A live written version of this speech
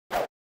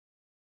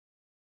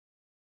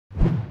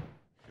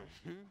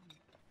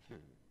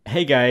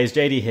Hey guys,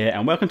 JD here,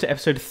 and welcome to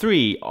episode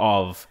 3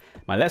 of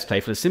my Let's Play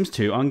for The Sims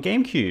 2 on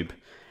GameCube.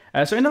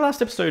 So in the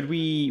last episode,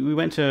 we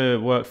went to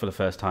work for the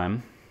first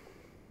time.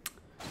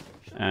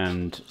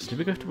 And did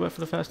we go to work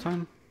for the first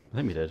time? I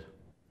think we did.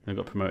 We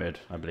got promoted,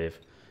 I believe.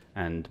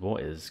 And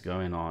what is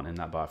going on in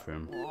that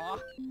bathroom?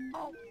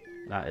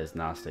 That is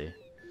nasty.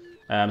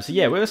 So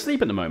yeah, we're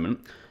asleep at the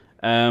moment.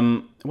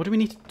 What do we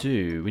need to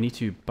do? We need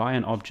to buy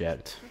an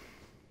object.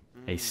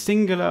 A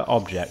singular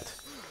object.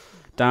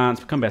 Dance,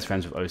 become best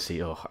friends with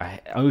OC. Oh,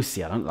 OC,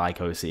 I don't like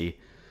OC.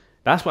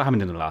 That's what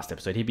happened in the last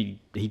episode. He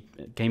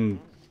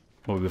came,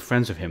 well, we were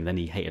friends with him, then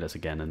he hated us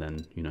again, and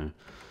then, you know,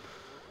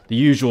 the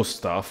usual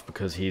stuff,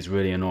 because he's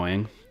really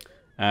annoying.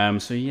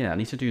 So yeah, I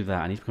need to do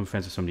that. I need to become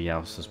friends with somebody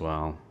else as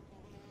well.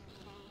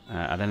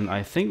 And then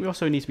I think we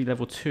also need to be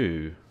level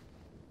 2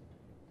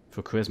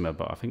 for charisma,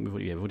 but I think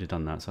we've already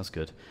done that, so that's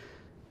good.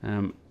 We're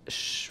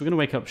going to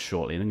wake up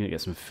shortly, then we're going to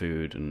get some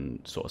food and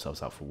sort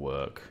ourselves out for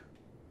work.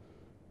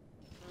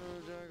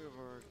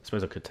 I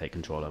suppose I could take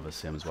control over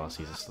Sims whilst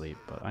he's asleep,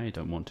 but I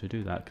don't want to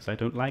do that because I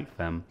don't like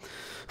them.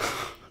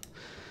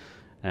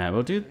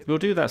 We'll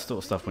do that sort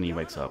of stuff when he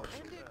wakes up,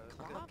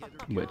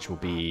 which will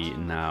be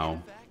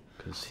now,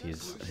 because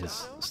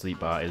his sleep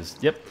bar is,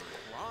 yep,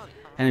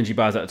 energy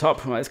bar's at the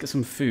top. Right, let's get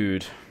some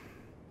food.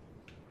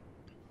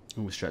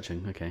 Oh, we're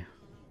stretching. Okay.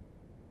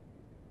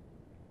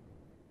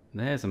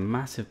 There's a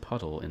massive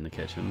puddle in the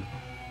kitchen.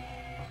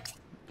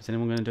 Is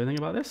anyone going to do anything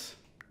about this?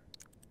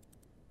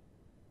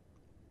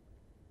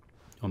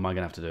 Or am I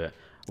gonna have to do it?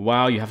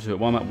 Wow, you have to do it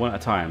one at a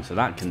time, so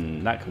that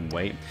can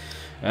wait.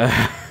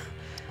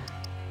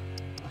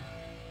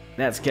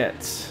 Let's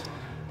get.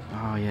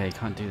 Oh yeah, you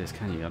can't do this,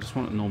 can you? I just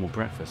want a normal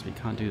breakfast, but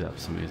you can't do that for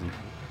some reason.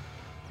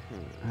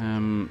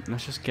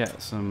 Let's just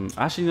get some.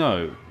 Actually,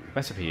 no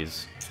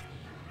recipes.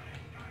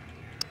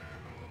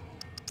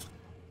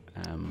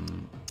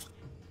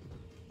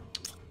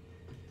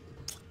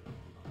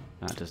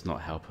 That does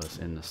not help us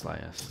in the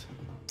slightest.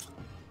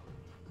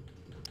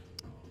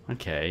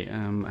 Okay,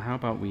 how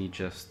about we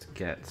just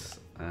get,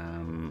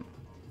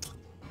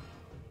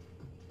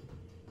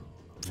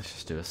 let's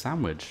just do a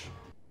sandwich.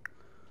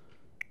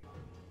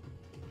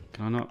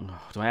 Can I not, oh,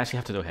 do I actually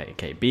have to do,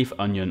 okay, beef,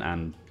 onion,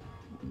 and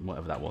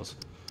whatever that was.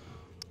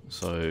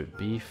 So,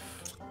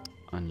 beef,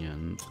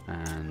 onion,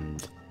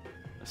 and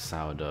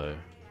sourdough.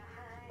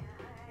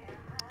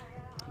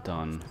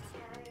 Done.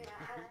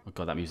 Oh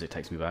god, that music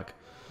takes me back.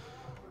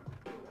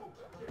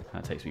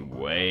 That takes me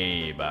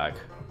way back.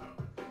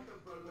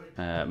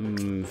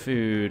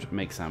 Food,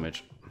 make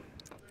sandwich.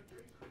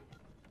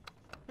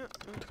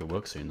 Got to go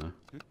work soon though.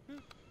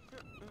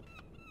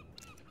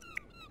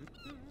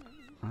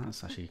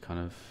 That's actually kind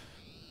of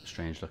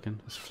strange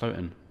looking. It's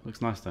floating.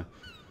 Looks nice though.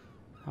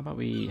 How about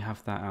we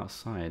have that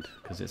outside?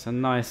 Because it's a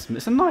nice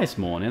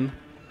morning.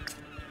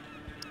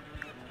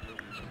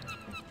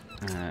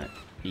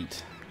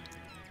 Eat.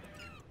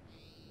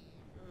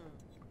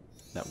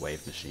 That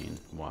wave machine.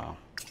 Wow.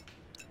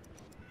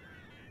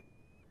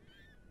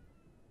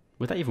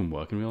 Would that even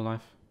work in real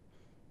life?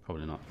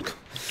 Probably not.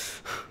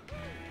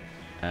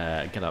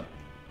 Get up.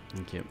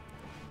 Thank you.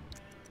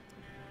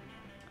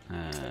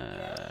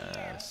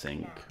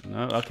 Sink.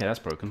 No, okay, that's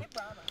broken.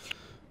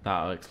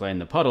 That'll explain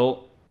the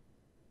puddle.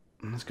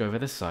 Let's go over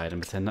this side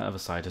and pretend that other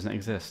side doesn't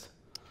exist.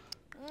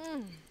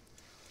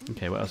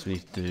 Okay, what else we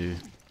need to do?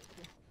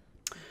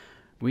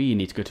 We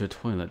need to go to a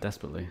toilet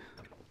desperately.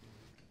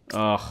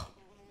 Ugh.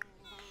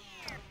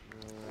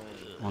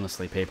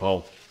 Honestly,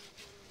 people.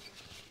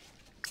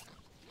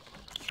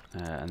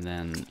 And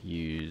then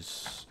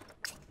use.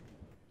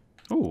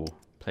 Ooh,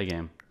 play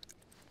game.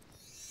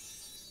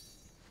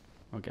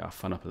 I'll get our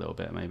fun up a little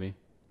bit, maybe.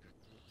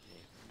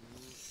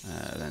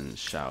 Then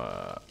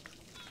shower.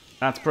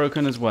 That's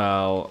broken as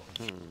well.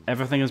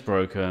 Everything is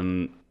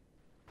broken.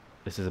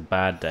 This is a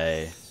bad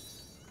day.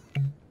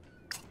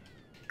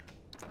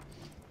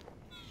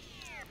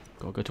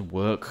 Gotta go to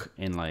work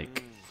in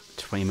like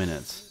 20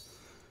 minutes.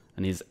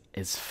 And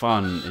his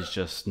fun is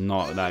just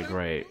not that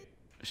great.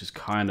 It's just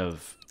kind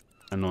of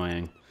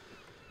annoying.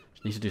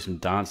 Need to do some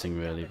dancing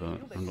really, but I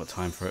haven't got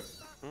time for it.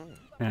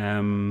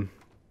 I'll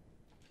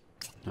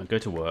go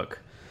to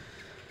work.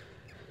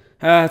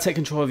 Take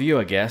control of you,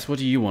 I guess. What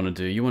do you want to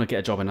do? You want to get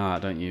a job in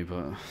art, don't you?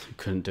 But you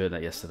couldn't do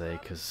that yesterday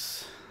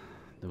because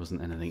there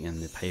wasn't anything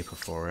in the paper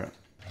for it.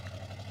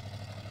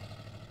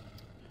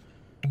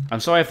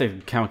 I'm sorry if the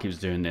camera keeps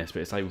doing this,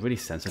 but it's like really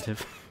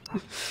sensitive.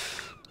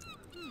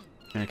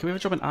 Can we have a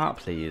job in art,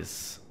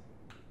 please?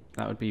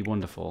 That would be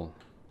wonderful.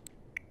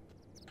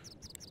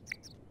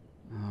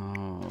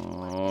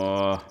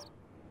 Oh.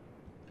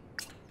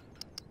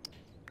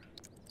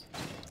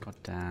 God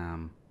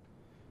damn.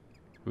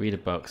 Read a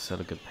book,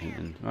 sell a good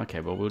painting. Okay,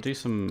 well we'll do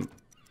some.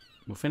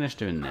 We'll finish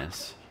doing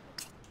this.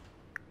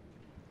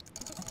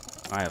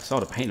 I have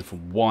sold a painting for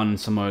 1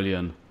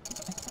 simoleon.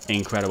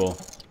 Incredible.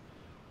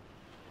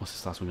 What's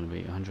this last one going to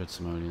be? 100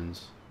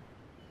 simoleons.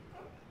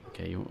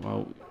 Okay,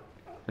 well,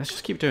 let's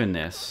just keep doing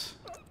this.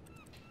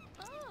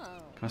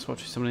 Can I swatch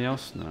with somebody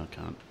else? No, I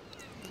can't.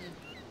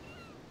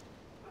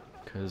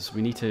 Because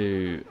we need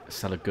to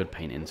sell a good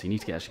painting, so you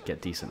need to actually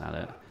get decent at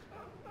it.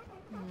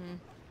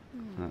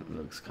 That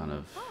looks kind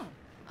of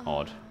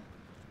odd.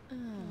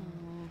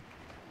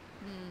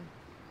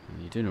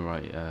 You're doing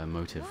alright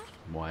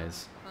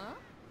motive-wise.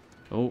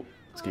 Oh,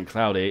 it's getting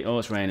cloudy. Oh,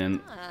 it's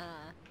raining.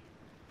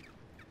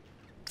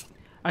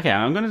 Okay,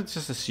 I'm going to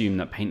just assume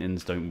that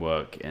paintings don't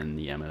work in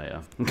the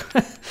emulator.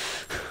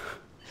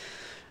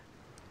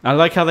 I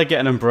like how they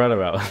get an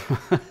umbrella out.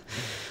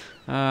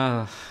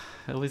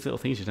 All these little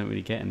things you don't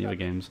really get in the other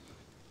games.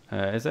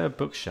 Is there a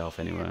bookshelf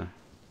anywhere?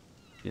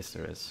 Yes,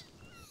 there is.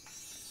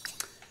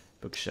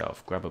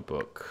 Bookshelf. Grab a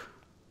book.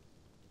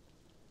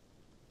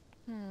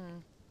 Yeah,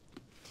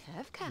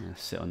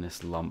 sit on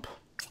this lump.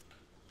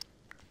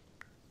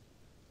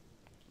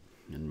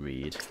 And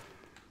read.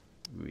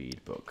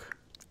 Read book.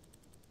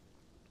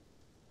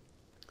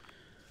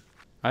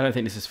 I don't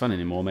think this is fun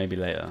anymore. Maybe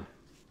later.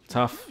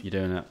 Tough. You're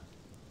doing it.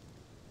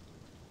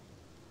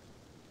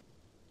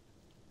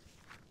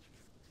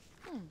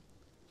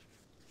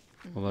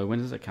 Although, when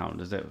does it count?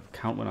 Does it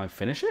count when I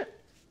finish it?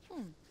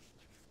 You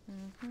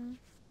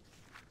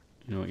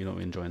know what? You're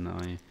not enjoying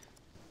that, are you?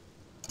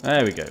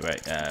 There we go.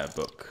 Right.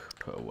 Book.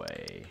 Put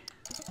away.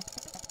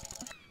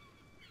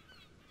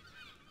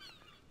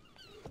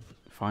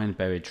 Find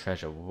buried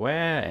treasure.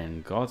 Where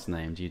in God's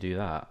name do you do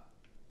that?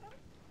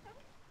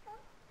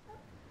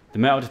 The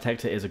metal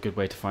detector is a good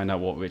way to find out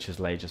what riches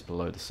lay just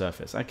below the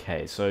surface.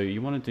 Okay, so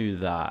you want to do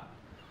that.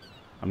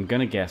 I'm going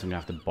to guess I'm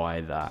going to have to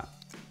buy that.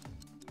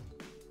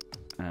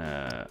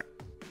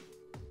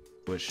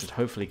 Which should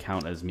hopefully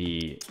count as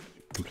me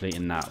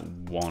completing that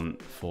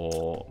want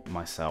for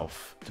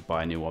myself to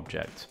buy a new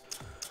object.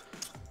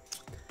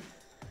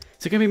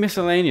 Is it going to be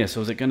miscellaneous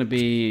or is it going to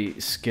be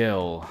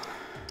skill?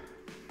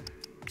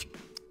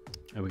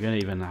 Are we going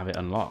to even have it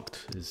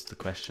unlocked is the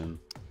question.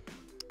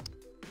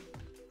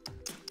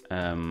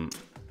 Oh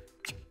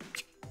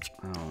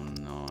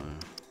no.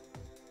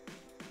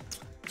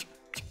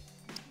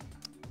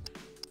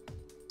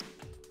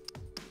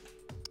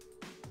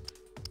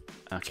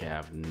 Okay, I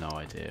have no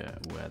idea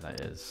where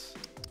that is.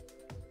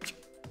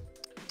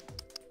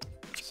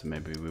 So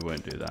maybe we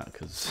won't do that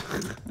because...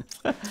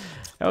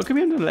 Oh, it could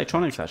be under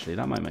electronics actually,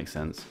 that might make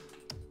sense.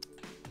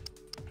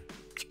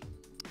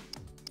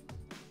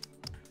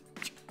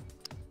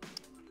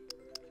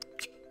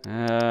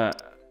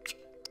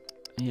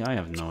 Yeah, I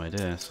have no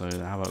idea, so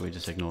how about we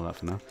just ignore that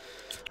for now.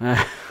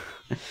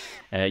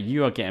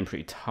 You are getting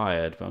pretty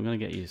tired, but I'm going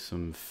to get you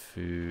some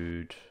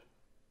food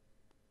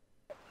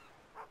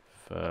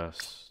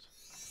first.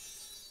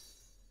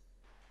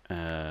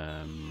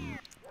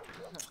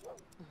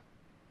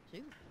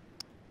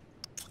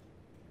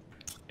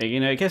 You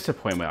know, it gets to a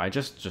point where I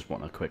just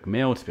want a quick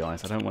meal, to be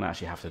honest. I don't want to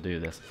actually have to do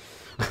this.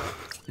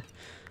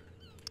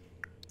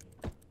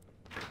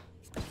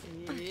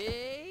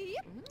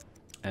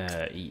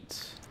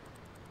 Eat.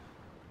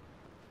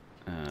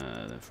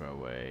 Then throw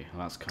away.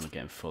 Well, that's kind of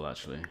getting full,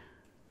 actually.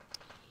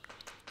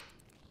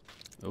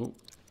 Oh.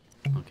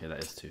 Okay,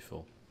 that is too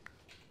full.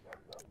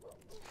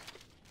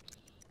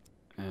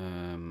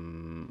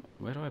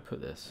 Where do I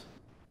put this?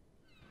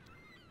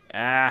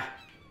 Ah!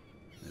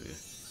 There we go.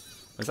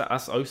 Is that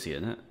that's OC,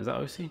 isn't it? Is that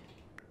OC?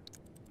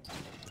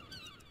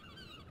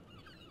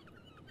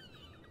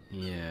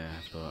 Yeah,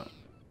 but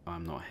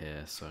I'm not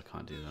here, so I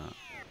can't do that.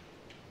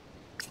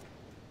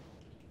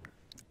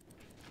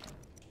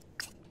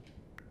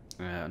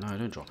 No,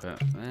 don't drop it.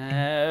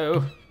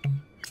 No!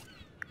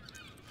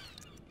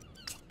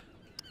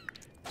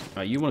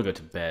 Right, you want to go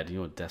to bed.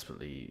 You're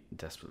desperately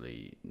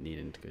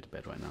needing to go to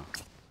bed right now.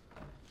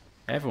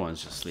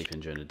 Everyone's just sleeping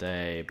during the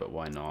day, but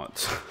why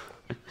not?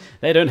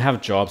 They don't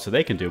have jobs, so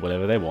they can do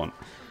whatever they want.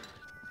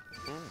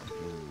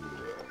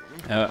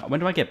 When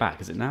do I get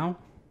back? Is it now?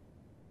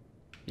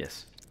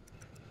 Yes.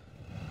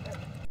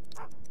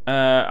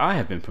 I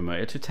have been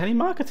promoted to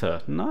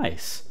telemarketer.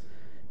 Nice.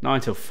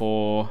 9 till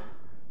 4.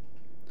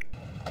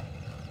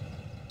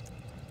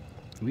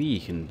 We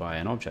can buy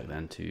an object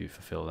then to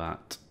fulfill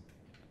that.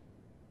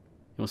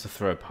 He wants to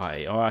throw a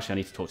party. Oh, actually, I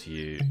need to talk to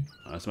you.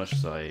 As much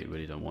as I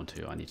really don't want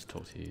to, I need to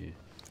talk to you.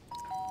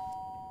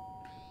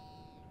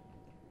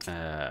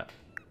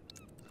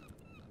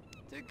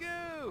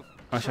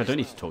 Actually, I don't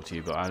need to talk to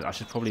you, but I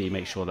should probably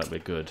make sure that we're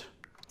good.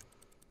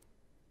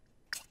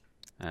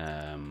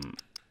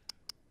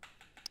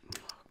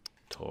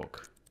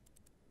 Talk.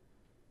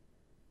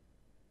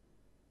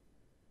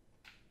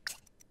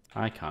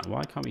 I can't.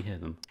 Why can't we hear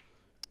them?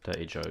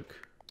 Dirty joke.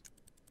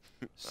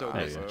 So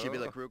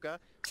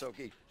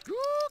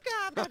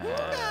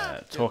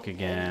talk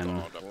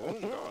again.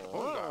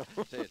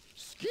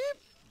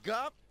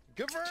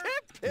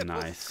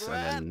 Nice. And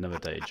then another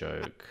dirty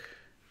joke.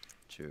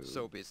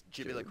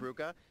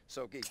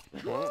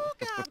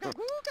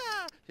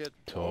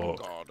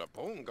 Talk.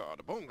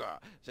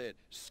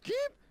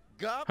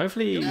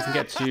 Hopefully you can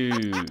get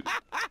to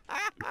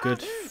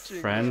good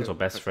friends or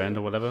best friend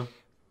or whatever.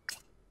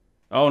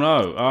 Oh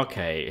no,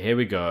 okay, here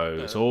we go.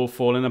 It's all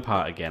falling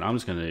apart again. I'm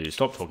just going to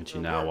stop talking to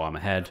you now while I'm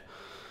ahead.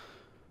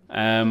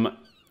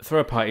 Throw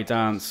a party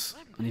dance.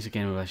 I need to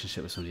gain a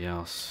relationship with somebody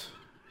else.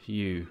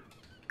 You.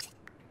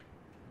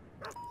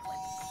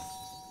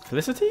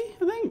 Felicity,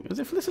 I think? Was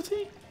it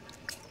Felicity?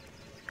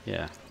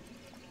 Yeah.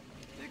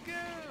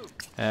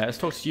 Let's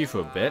talk to you for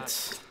a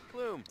bit.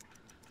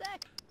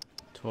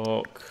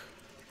 Talk.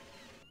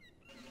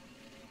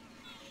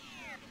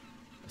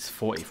 It's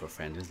 40 for a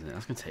friend, isn't it?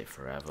 That's gonna take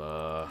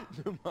forever.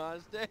 And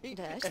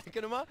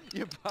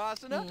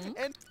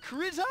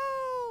Crizzo!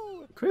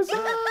 Crizzo.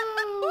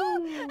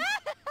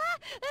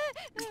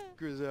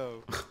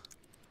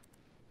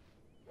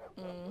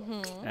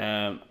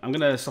 I'm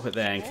gonna stop it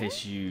there in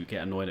case you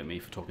get annoyed at me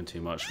for talking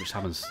too much, which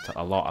happens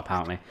a lot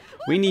apparently.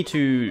 We need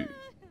to...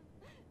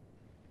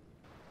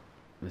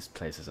 This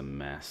place is a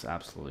mess,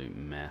 absolute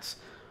mess.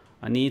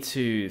 I need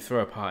to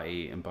throw a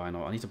party and buy an...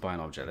 I need to buy an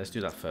object. Let's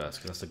do that first,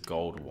 because that's the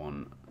gold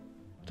one.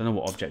 I don't know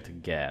what object to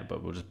get,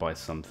 but we'll just buy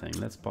something.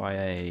 Let's buy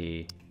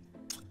a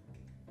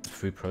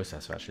food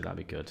processor, actually, that'd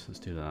be good.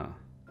 Let's do that.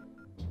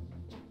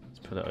 Let's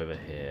put it over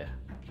here.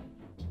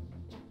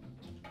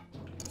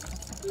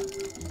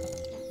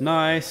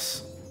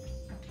 Nice!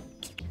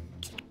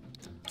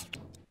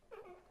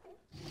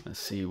 Let's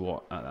see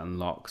what that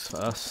unlocks for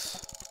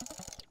us.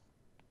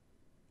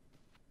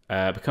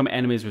 Become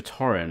enemies with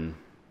Torin.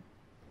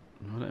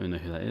 I don't even know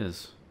who that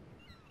is.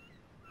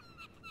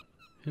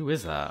 Who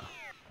is that?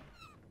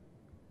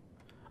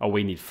 Oh,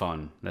 we need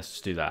fun. Let's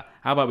just do that.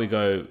 How about we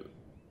go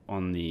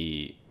on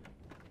the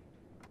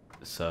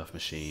surf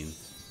machine?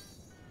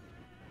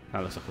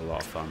 That looks like a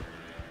lot of fun.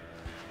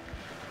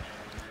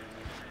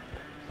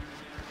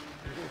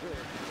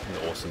 And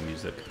awesome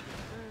music.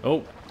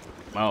 Oh,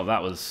 well,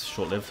 that was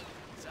short-lived.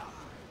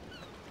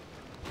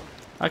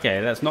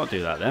 Okay, let's not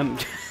do that then.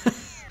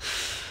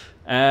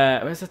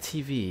 Where's the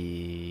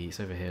TV? It's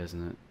over here,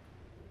 isn't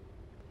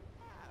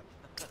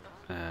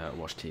it?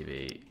 Watch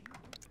TV.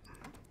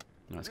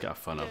 Let's get our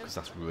fun up because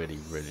that's really,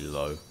 really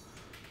low.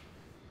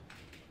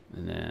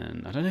 And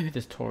then I don't know who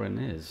this Tauren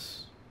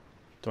is.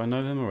 Do I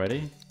know them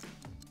already?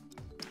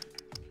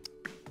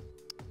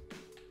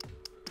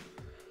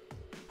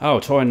 Oh,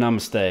 Tauren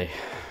Namaste.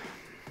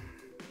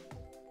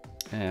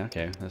 Yeah,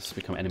 okay. Let's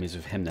become enemies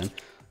with him then.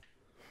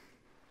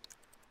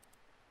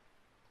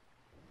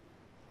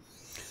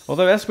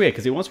 Although that's weird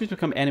because it wants me to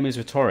become enemies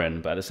with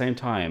Tauren, but at the same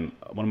time,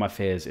 one of my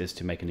fears is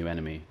to make a new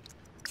enemy.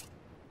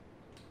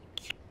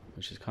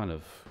 Which is kind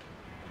of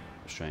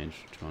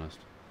strange, to be honest.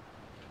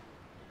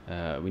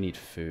 We need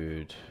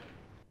food.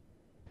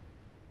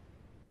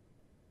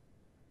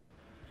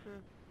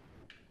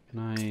 Can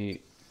I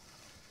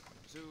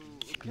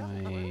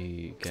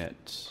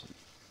get...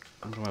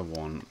 What do I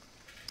want?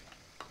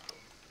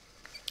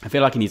 I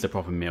feel like he needs a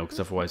proper meal because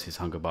otherwise his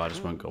hunger bar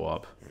just won't go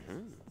up.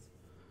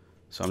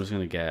 So I'm just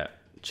going to get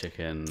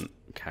chicken,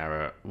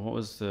 carrot. What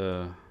was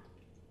the...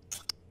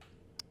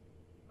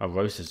 Oh,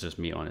 roast is just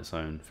meat on its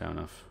own. Fair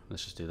enough.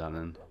 Let's just do that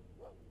then.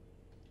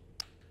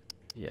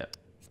 Yep.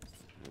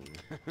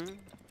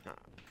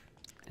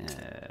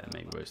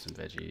 Make roast and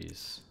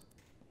veggies.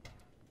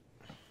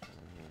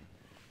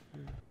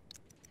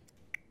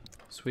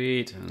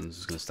 Sweet. And I'm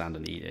just going to stand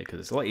and eat it because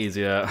it's a lot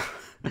easier.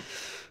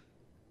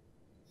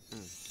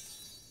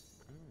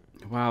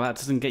 Wow, that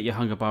doesn't get your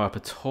hunger bar up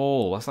at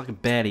all. That's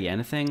like barely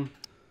anything.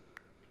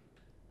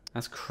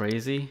 That's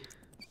crazy.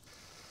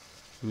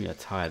 We are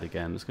tired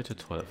again. Let's go to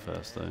the toilet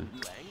first, though.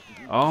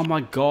 Oh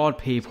my god,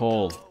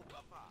 people.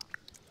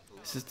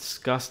 This is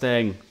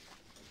disgusting.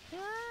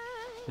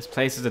 This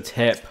place is a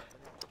tip.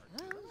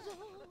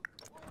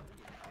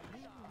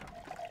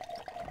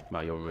 Wow,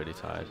 you're really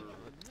tired.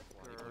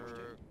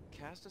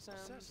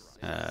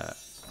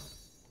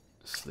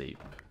 Sleep.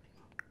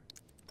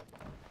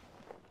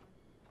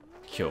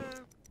 Cool.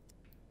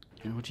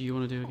 What do you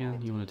want to do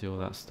again? You want to do all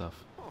that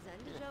stuff.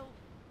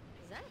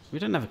 We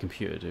don't have a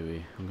computer, do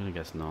we? I'm gonna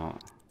guess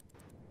not.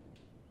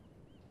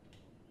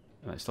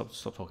 Right, stop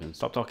talking.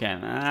 Stop talking.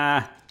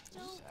 Ah!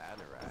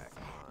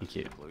 Thank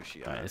you.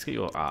 Alright, let's get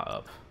your art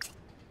up.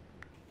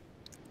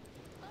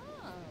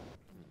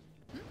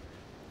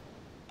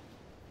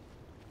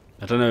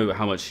 I don't know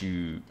how much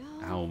you...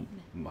 how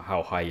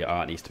high your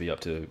art needs to be up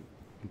to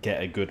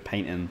get a good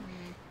painting.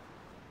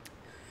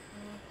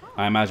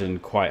 I imagine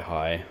quite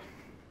high.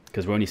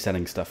 Because we're only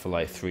selling stuff for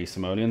like 3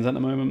 simoleons at the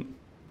moment.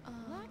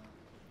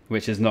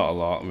 Which is not a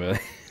lot, really.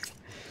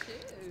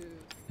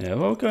 Yeah,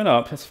 well, going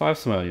up. That's 5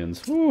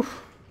 simoleons. Woo.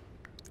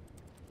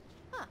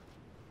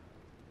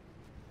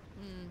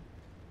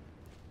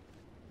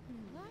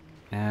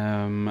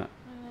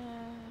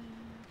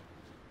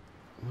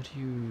 What do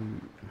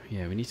you...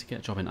 Yeah, we need to get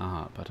a job in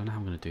art, but I don't know how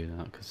I'm going to do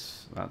that,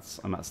 because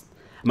I'm at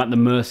the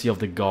mercy of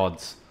the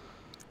gods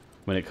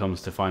when it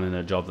comes to finding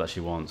a job that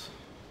she wants.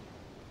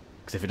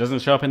 Because if it doesn't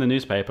show up in the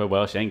newspaper,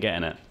 well, she ain't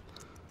getting it.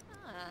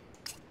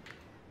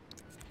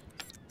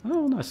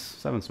 Oh, nice.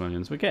 7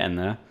 simoleons. We're getting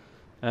there.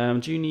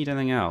 Do you need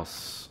anything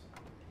else?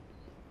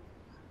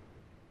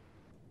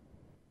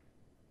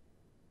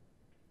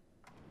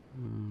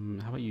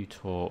 How about you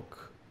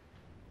talk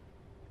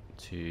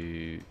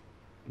to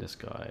this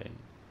guy?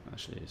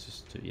 Actually, it's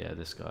just to, yeah,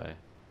 this guy.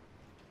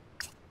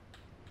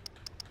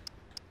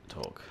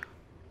 Talk.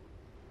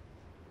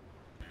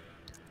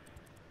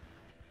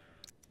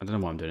 I don't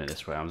know why I'm doing it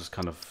this way. I'm just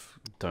kind of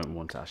don't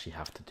want to actually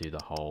have to do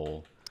the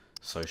whole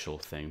social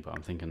thing, but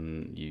I'm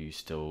thinking you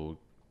still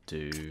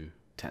do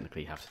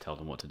technically have to tell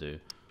them what to do.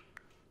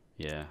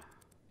 Yeah.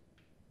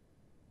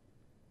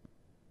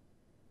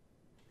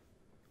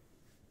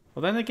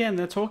 Well, then again,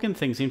 the talking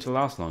thing seems to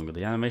last longer.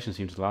 The animation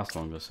seems to last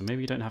longer, so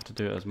maybe you don't have to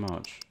do it as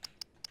much.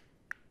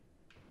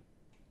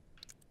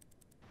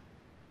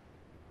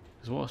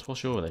 Because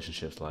what's your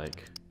relationships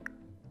like?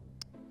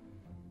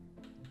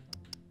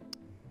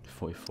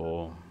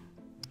 44.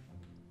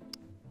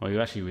 Well, you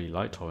actually really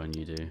like Torin,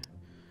 you do.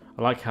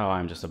 I like how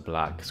I'm just a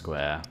black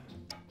square.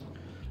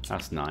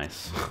 That's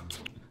nice.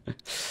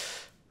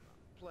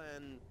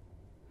 Plan.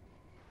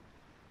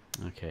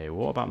 Okay,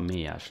 what about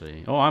me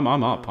actually? Oh, I'm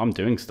up. I'm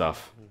doing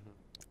stuff.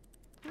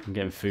 I'm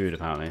getting food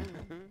apparently.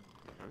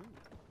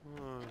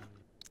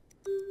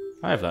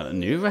 I have learned a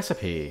new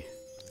recipe.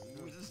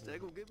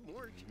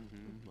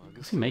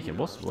 What's he making?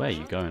 Where are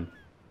you going?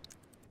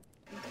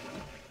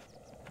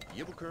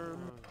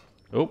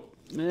 Oh,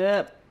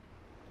 yep.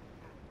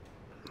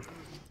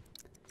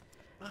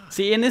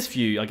 See, in this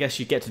view, I guess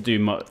you get to do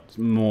much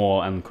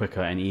more and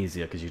quicker and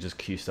easier because you just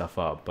queue stuff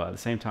up. But at the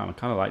same time, I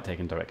kind of like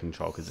taking direct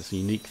control because it's a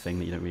unique thing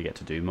that you don't really get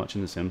to do much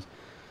in The Sims.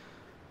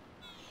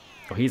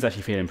 Oh, he's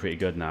actually feeling pretty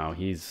good now.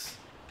 Yeah,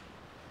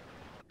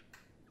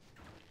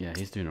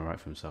 he's doing alright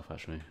for himself,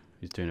 actually.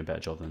 He's doing a better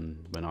job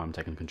than when I'm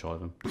taking control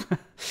of him.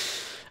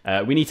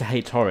 We need to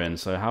hate Torin,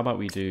 so how about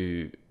we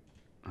do...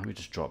 How about we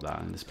just drop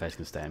that and this place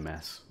can stay a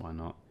mess? Why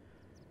not?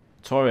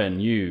 Torin,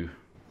 you...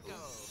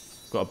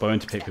 Got a bone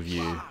to pick with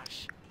you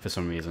for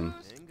some reason.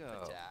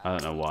 I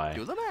don't know why.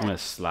 I'm gonna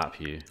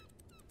slap you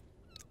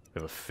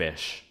with a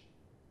fish.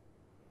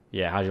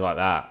 Yeah, how'd you like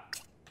that?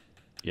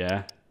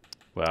 Yeah?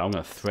 Well, I'm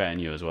gonna threaten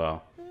you as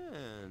well.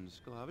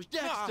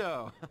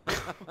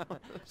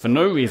 For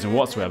no reason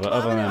whatsoever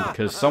other than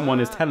because someone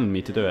is telling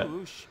me to do it.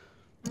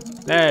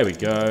 There we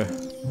go.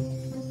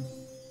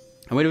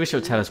 I really wish it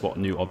would tell us what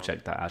new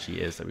object that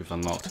actually is that we've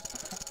unlocked.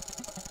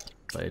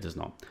 But it does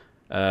not.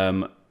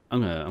 I'm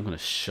gonna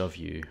shove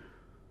you.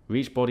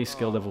 Reach body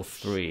skill level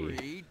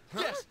 3.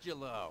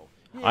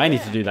 I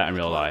need to do that in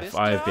real life.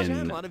 I've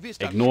been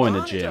ignoring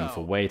the gym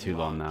for way too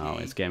long now.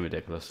 It's getting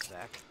ridiculous.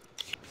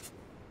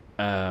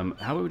 How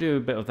about we do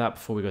a bit of that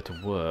before we go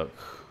to work?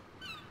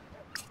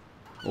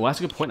 Oh, that's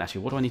a good point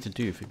actually. What do I need to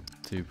do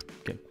to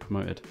get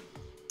promoted?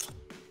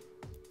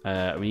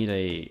 We need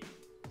a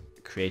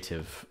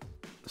creative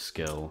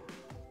skill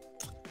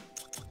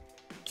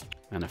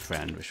and a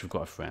friend, which we've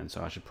got a friend,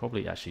 so I should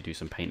probably actually do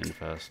some painting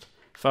first.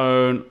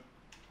 Phone.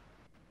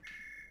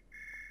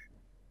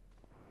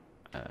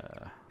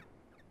 I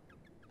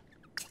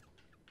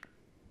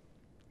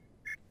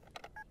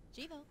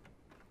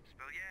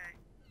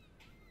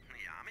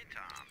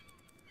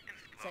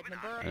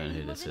don't know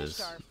who this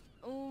is.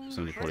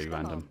 Somebody probably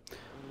random.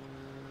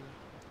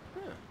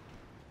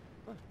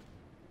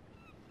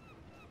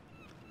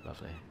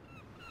 Lovely.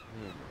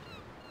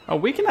 Oh,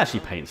 we can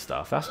actually paint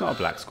stuff. That's not a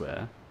black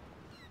square.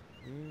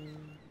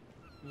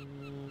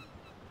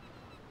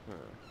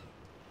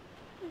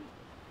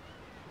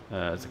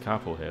 There's a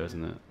carpool here,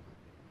 isn't it?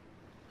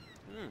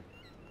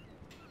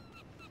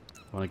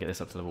 I want to get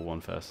this up to level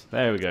 1 first.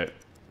 There we go.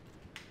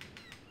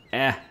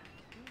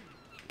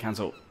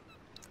 Cancel.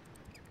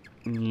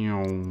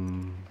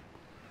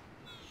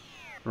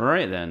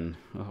 Right then.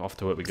 Off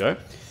to work we go.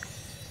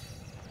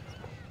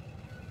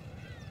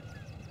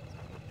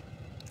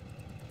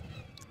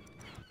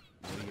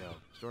 There we go.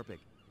 Store pick.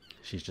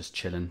 She's just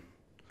chilling.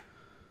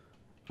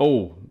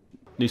 Oh,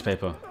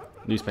 newspaper.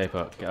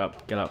 Newspaper. Get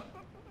up. Get up.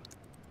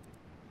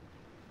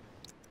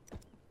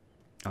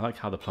 I like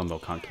how the plumber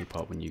can't keep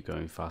up when you go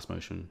in fast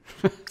motion.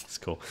 It's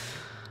cool.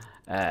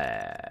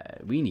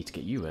 We need to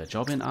get you a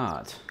job in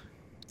art.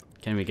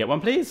 Can we get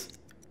one, please?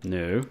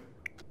 No.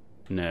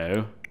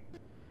 No.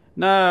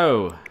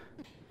 No!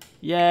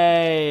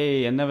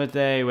 Yay! Another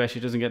day where she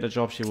doesn't get the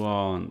job she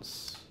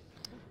wants.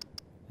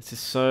 This is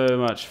so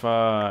much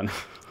fun.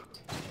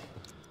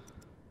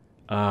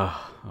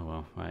 Oh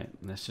well, right.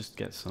 Let's just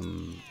get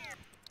some...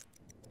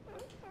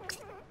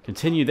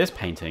 Continue this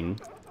painting,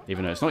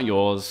 even though it's not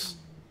yours.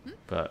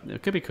 But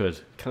it could be good.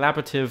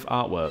 Collaborative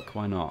artwork,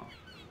 why not?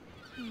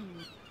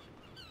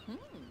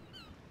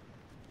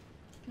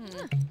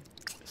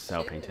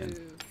 Cell painting.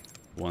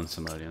 1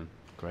 simoleon.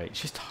 Great.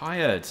 She's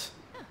tired.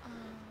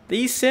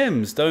 These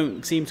Sims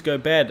don't seem to go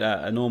to bed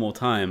at a normal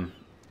time.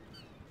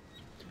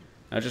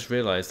 I just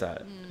realised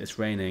that it's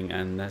raining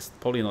and that's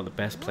probably not the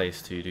best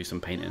place to do some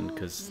painting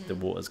because the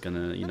water's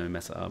gonna, you know,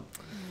 mess it up.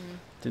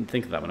 Didn't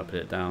think of that when I put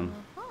it down.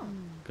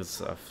 Because,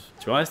 to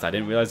be honest, I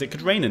didn't realise it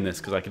could rain in this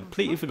because I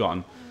completely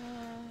forgotten.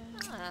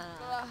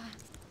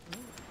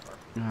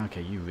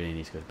 Okay, you really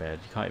need to go to bed.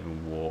 You can't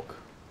even walk.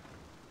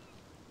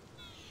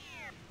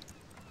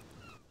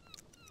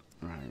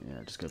 Right,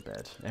 yeah, just go to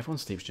bed. Everyone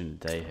sleeps during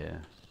the day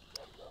here.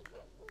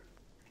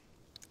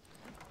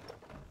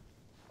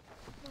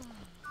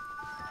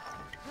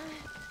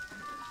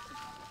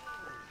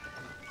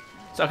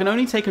 So I can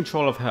only take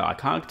control of her. I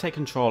can't take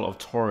control of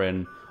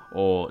Torin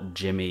or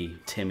Jimmy,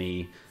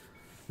 Timmy,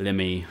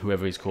 Limmy,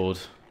 whoever he's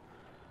called.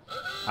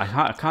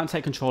 I can't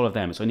take control of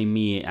them. It's only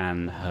me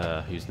and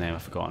her, whose name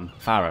I've forgotten.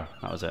 Farah,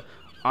 that was it.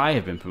 I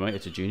have been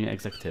promoted to junior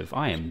executive.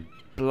 I am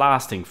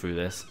blasting through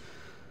this.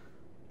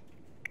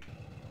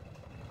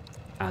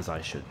 As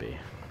I should be.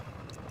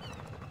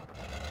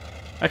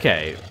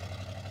 Okay.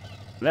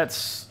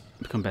 Let's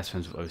become best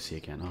friends with OC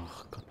again.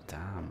 Oh, god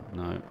damn.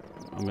 No.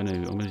 I'm gonna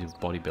do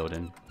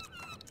bodybuilding.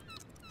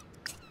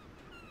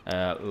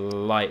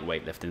 Light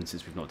weightlifting,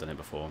 since we've not done it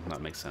before.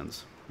 That makes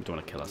sense. We don't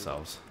want to kill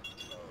ourselves.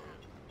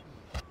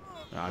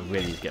 I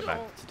really need to get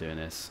back to doing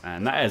this.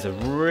 And that is a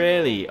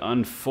really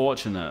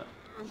unfortunately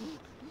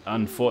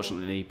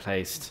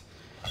placed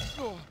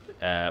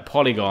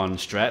polygon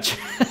stretch.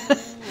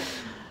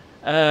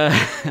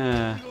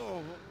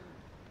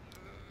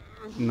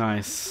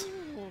 Nice.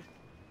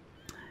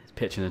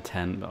 Pitching a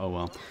tent, but oh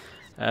well.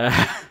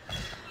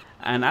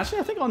 And actually,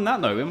 I think on that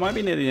note, it might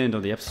be near the end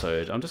of the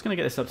episode. I'm just going to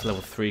get this up to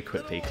level 3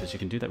 quickly, because you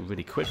can do that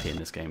really quickly in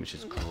this game, which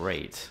is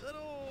great.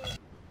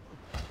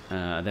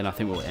 Then I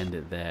think we'll end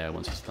it there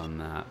once we've done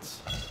that.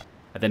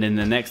 And then in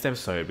the next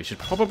episode, we should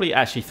probably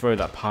actually throw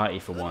that party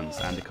for once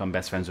and become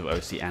best friends with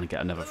OC and get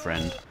another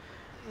friend.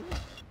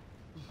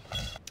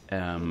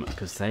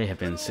 Because they have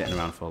been sitting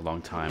around for a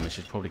long time. We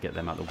should probably get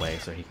them out of the way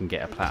so he can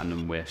get a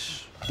platinum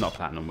wish. Not a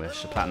platinum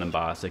wish, a platinum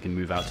bar, so he can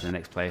move out to the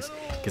next place.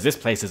 Because this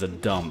place is a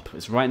dump.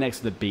 It's right next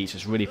to the beach.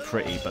 It's really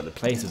pretty, but the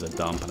place is a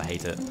dump and I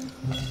hate it.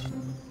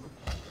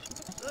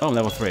 Oh,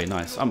 level 3,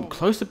 nice. I'm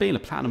close to being a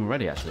platinum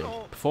already, actually.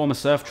 Perform a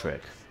surf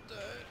trick.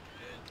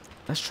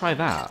 Let's try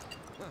that.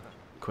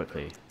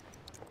 Quickly.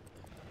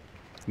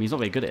 I mean, he's not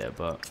very good at it,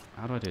 but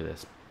how do I do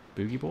this?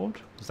 Boogie board?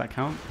 Does that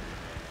count?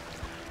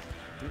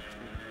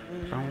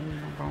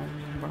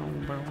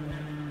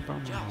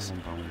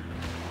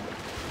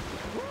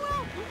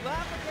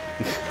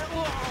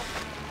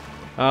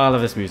 Oh, I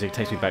love this music. It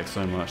takes me back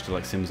so much to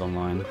like Sims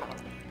Online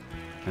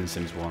and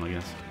Sims 1, I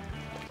guess.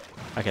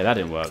 Okay, that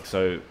didn't work.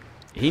 So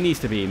he needs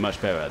to be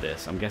much better at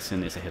this. I'm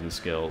guessing it's a hidden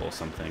skill or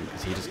something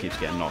because he just keeps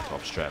getting knocked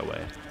off straight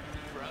away.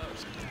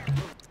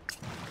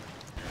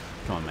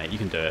 Come on, mate. You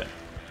can do it.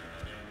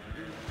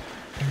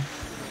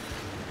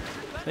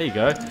 There you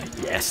go.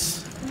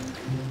 Yes.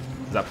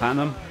 Is that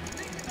platinum?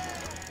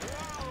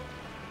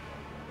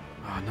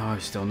 Oh no,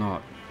 still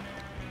not.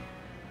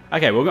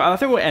 Okay, well, I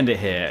think we'll end it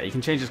here. You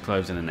can change his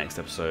clothes in the next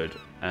episode.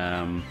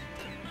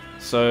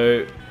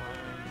 So,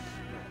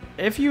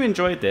 if you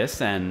enjoyed this,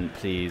 then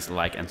please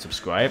like and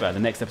subscribe. The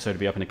next episode will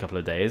be up in a couple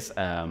of days.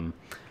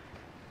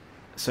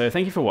 So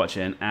thank you for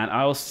watching, and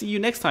I'll see you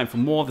next time for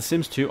more of The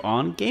Sims 2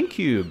 on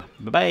GameCube.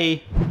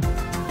 Bye-bye!